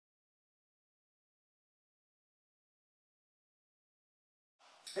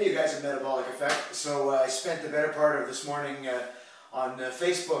Hey you guys at Metabolic Effect. So I spent the better part of this morning on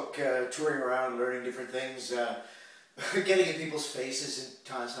Facebook touring around, learning different things, getting in people's faces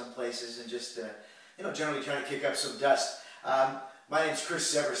in some places, and just generally trying to kick up some dust. My name's Chris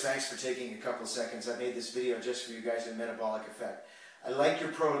Severs. Thanks for taking a couple of seconds. I made this video just for you guys at Metabolic Effect. I like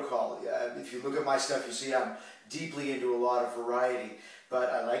your protocol. If you look at my stuff, you see I'm deeply into a lot of variety, but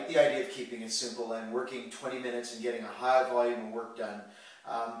I like the idea of keeping it simple and working 20 minutes and getting a high volume of work done.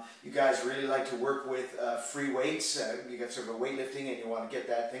 You guys really like to work with free weights. You got sort of a weightlifting and you want to get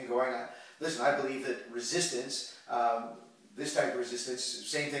that thing going. Listen, I believe that resistance, this type of resistance,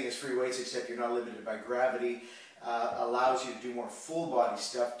 same thing as free weights except you're not limited by gravity, allows you to do more full body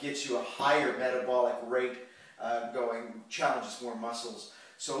stuff, gets you a higher metabolic rate going, challenges more muscles.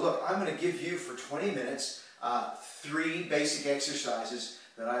 So look, I'm going to give you for 20 minutes 3 basic exercises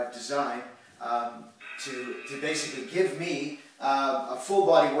that I've designed to basically give me a full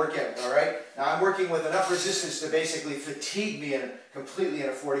body workout, all right? Now I'm working with enough resistance to basically fatigue me completely in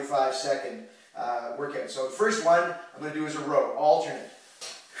a 45-second workout. So the first one I'm going to do is a row, alternate.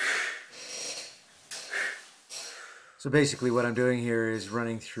 So basically what I'm doing here is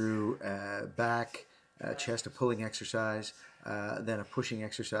running through back, chest, a pulling exercise, then a pushing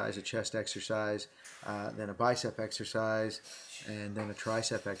exercise, a chest exercise, then a bicep exercise, and then a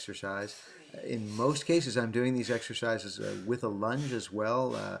tricep exercise. In most cases I'm doing these exercises with a lunge as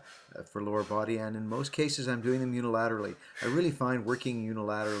well for lower body, and in most cases I'm doing them unilaterally. I really find working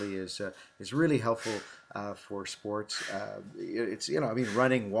unilaterally is really helpful for sports. It's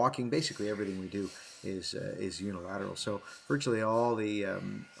running, walking, basically everything we do is unilateral. So virtually all the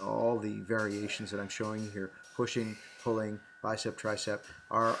variations that I'm showing you here, pushing, pulling, bicep, tricep,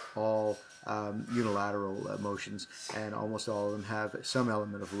 are all unilateral motions, and almost all of them have some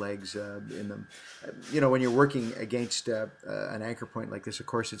element of legs in them. When you're working against an anchor point like this, of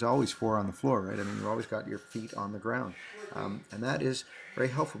course, it's always 4 on the floor, right? I mean, you've always got your feet on the ground, and that is very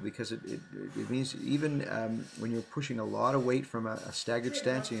helpful because it means even when you're pushing a lot of weight from a staggered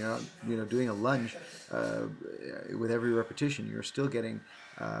stance and you're not doing a lunge with every repetition, you're still getting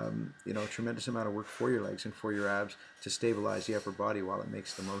a tremendous amount of work for your legs and for your abs to stabilize the upper body while it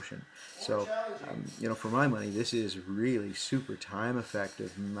makes the motion. So, for my money, this is really super time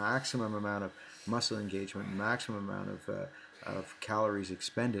effective, maximum amount of muscle engagement, maximum amount of calories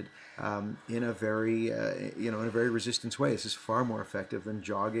expended in a very resistance way. This is far more effective than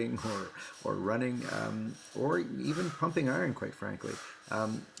jogging or running or even pumping iron, quite frankly.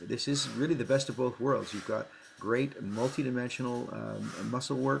 This is really the best of both worlds. You've got great multi-dimensional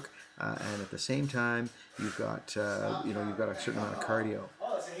muscle work, and at the same time you've got you've got a certain amount of cardio.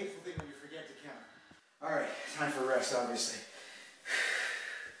 Oh, it's a hateful thing when you forget to count. All right, time for rest, obviously.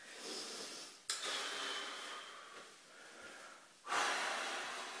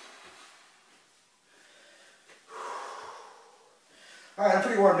 All right, I'm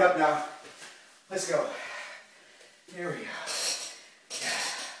pretty warmed up now. Let's go. Here we go.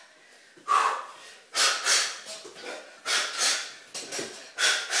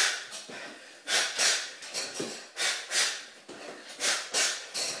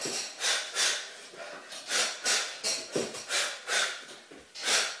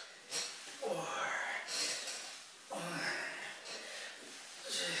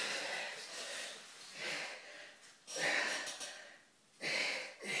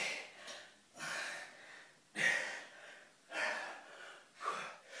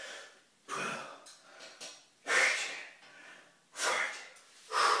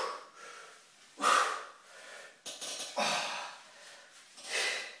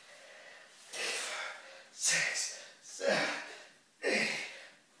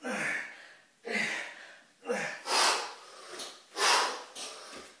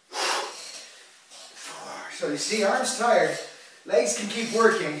 So you see, arms tired, legs can keep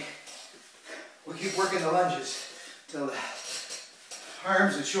working. We'll keep working the lunges till the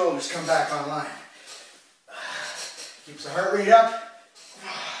arms and shoulders come back online. Keeps the heart rate up.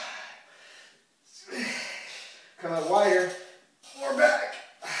 Come out wider, more back.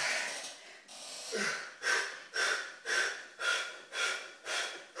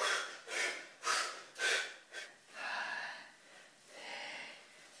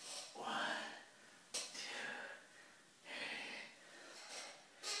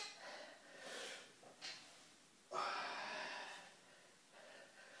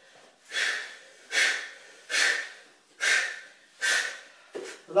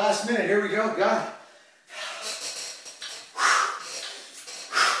 Last minute, here we go, got it.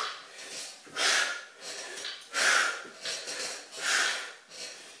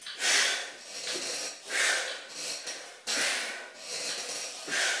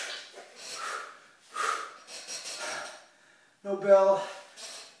 No bell,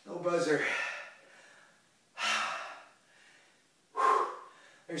 no buzzer.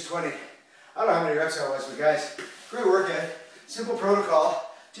 There's 20. I don't know how many reps that was, but guys, great workout. Simple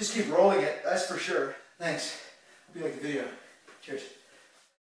protocol. Just keep rolling it, that's for sure. Thanks. Hope you like the video. Cheers.